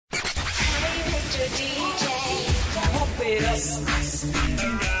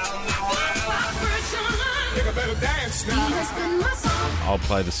I'll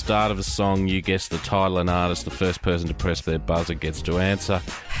play the start of a song, you guess the title and artist. The first person to press their buzzer gets to answer.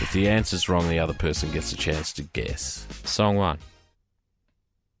 If the answer's wrong, the other person gets a chance to guess. Song 1.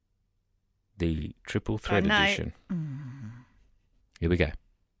 The Triple Threat Edition. Here we go.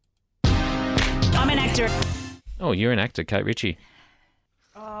 I'm an actor. Oh, you're an actor, Kate Ritchie.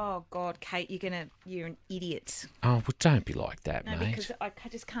 Oh God, Kate, you're an idiot. Oh, well, don't be like that, No, mate. because I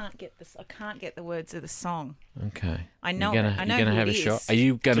just can't get this. I can't get the words of the song. Okay. I know. You're I know gonna who have it a shot. is. Are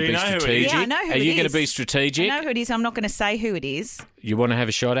you going to Do be you know who it is? strategic? Yeah, I know who Are it you going is. to be strategic? I know who it is. I'm not going to say who it is. You want to have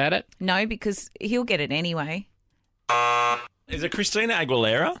a shot at it? No, because he'll get it anyway. Is it Christina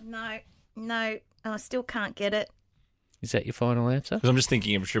Aguilera? No, I still can't get it. Is that your final answer? Because I'm just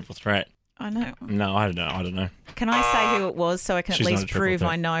thinking of a triple threat. I know. No, I don't know. Can I say who it was so I can She's at not least a triple prove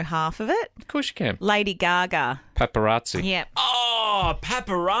threat. I know half of it? Of course you can. Lady Gaga. Paparazzi. Yep. Oh,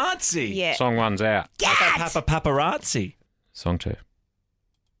 paparazzi. Yeah. Song 1's out. Paparazzi. Song 2.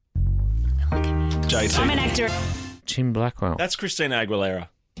 JT. I'm an actor. Tim Blackwell. That's Christina Aguilera.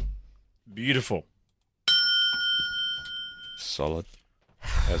 Beautiful. Solid.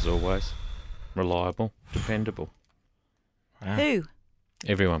 As always. Reliable. Dependable. Wow. Who?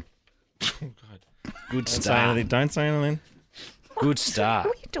 Everyone. Good Don't say start. anything. Don't say anything. Good start.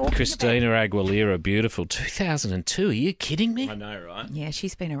 What are you talking Christina Aguilera, beautiful. 2002. Are you kidding me? I know, right? Yeah,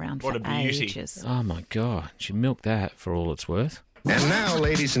 she's been around What for a beauty. ages. Oh my God. She milked that for all it's worth. And now,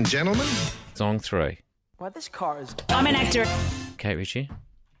 ladies and gentlemen, Song 3. Well, this car is... I'm an actor. Kate Ritchie.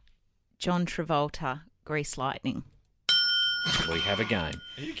 John Travolta, Grease Lightning. We have a game.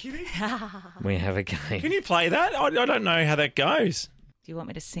 Are you kidding? We have a game. Can you play that? I don't know how that goes. Do you want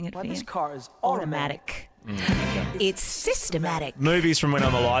me to sing it Well, for this you? car is Automatic. It's systematic. Movies from when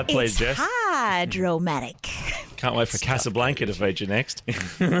I'm alive, please, It's Jess. hydromatic. Can't wait for Casablanca to feature next.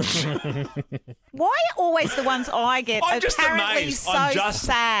 Why are always the ones I get I'm just apparently amazed. so I'm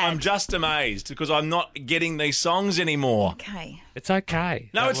sad? just amazed because I'm not getting these songs anymore. Okay. It's okay.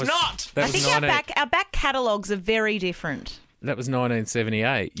 No, That it's was- not. That I was think 19 our back catalogues are very different. That was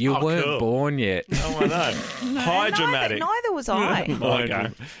 1978. You Oh, weren't cool. born yet. Oh, I know. Hydromatic. Neither was I. Okay.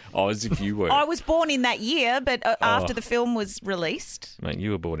 Oh, as if you were. I was born in that year, but after the film was released. Mate,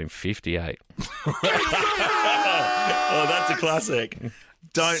 you were born in 58. Oh, that's a classic.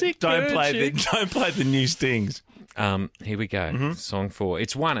 Don't Sick play bird the new Stings. Here we go. Song 4.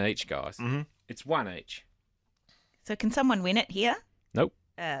 It's one each, guys. It's one each. So can someone win it here? Nope.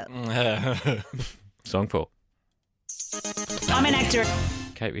 Song 4. I'm an actor.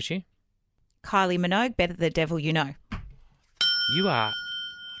 Kate Ritchie. Kylie Minogue, Better the Devil You Know. You are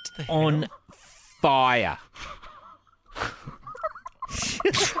on fire.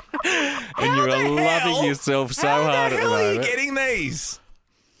 And you're loving yourself so hard at the How are you moment. getting these?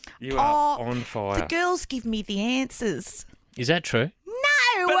 You are Oh, on fire. The girls give me the answers. Is that true?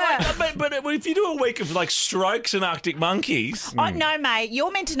 No! But if you do a week of like Strokes and Arctic Monkeys, Oh, no, mate.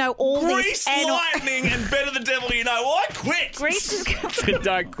 You're meant to know all Grease this. And Lightning and Better the Devil You Know, I quit. Grease is...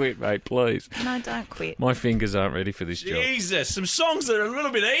 Don't quit, mate, please. No, don't quit. My fingers aren't ready for this job. Jesus, some songs that are a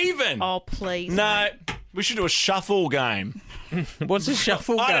little bit even. Oh, please. No, we should do a shuffle game. What's a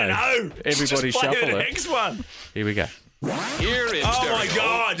shuffle I game? don't know. Everybody Just play shuffle the it. next one. Here we go. Oh my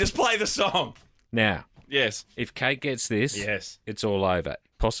God, just play the song. Now, Yes. if Kate gets this, Yes. it's all over.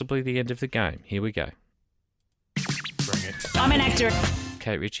 Possibly the end of the game. Here we go. Bring it. I'm an actor.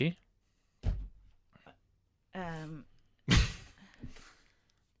 Kate Ritchie.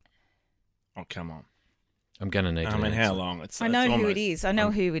 Oh, come on. I'm going to need I an mean, answer. how long? I know who it is. I know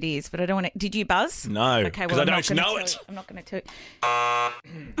who it is, but I don't want to... Did you buzz? No, Okay, because well, I I'm not don't gonna know tell it. you. I'm not going to tell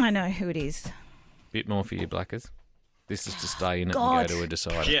you. I know who it is. Bit more for you, Blackers. This is to stay in it God. and go to a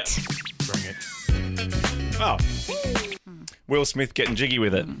decider. Yeah. Bring it. Oh. Will Smith getting jiggy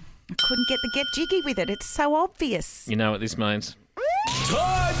with it. I couldn't get jiggy with it. It's so obvious. You know what this means?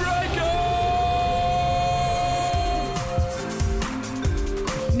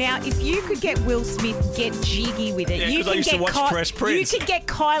 Now, if you could get Will Smith get jiggy with it, Yeah, you 'cause I can used to get watch Fresh Prince. You could get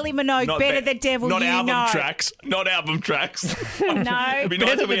Kylie Minogue, Better the Devil Not You album Know. tracks. Not album tracks. No, It'd be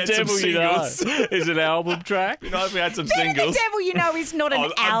nice if we had some singles. Is it an album track? It'd be nice if we had some Better the singles. Devil You Know is not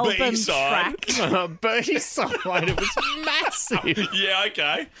an A album B-side. track. B-side. It was massive. Yeah,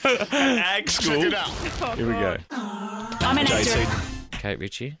 okay. Ag school. Here we go. I'm an actor. JC. Kate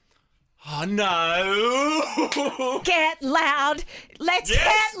Ritchie. Oh, no. Get loud. Let's Yes,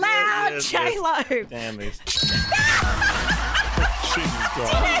 get loud, yes, yes. J-Lo. Damn this. Jesus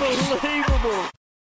Christ. Unbelievable.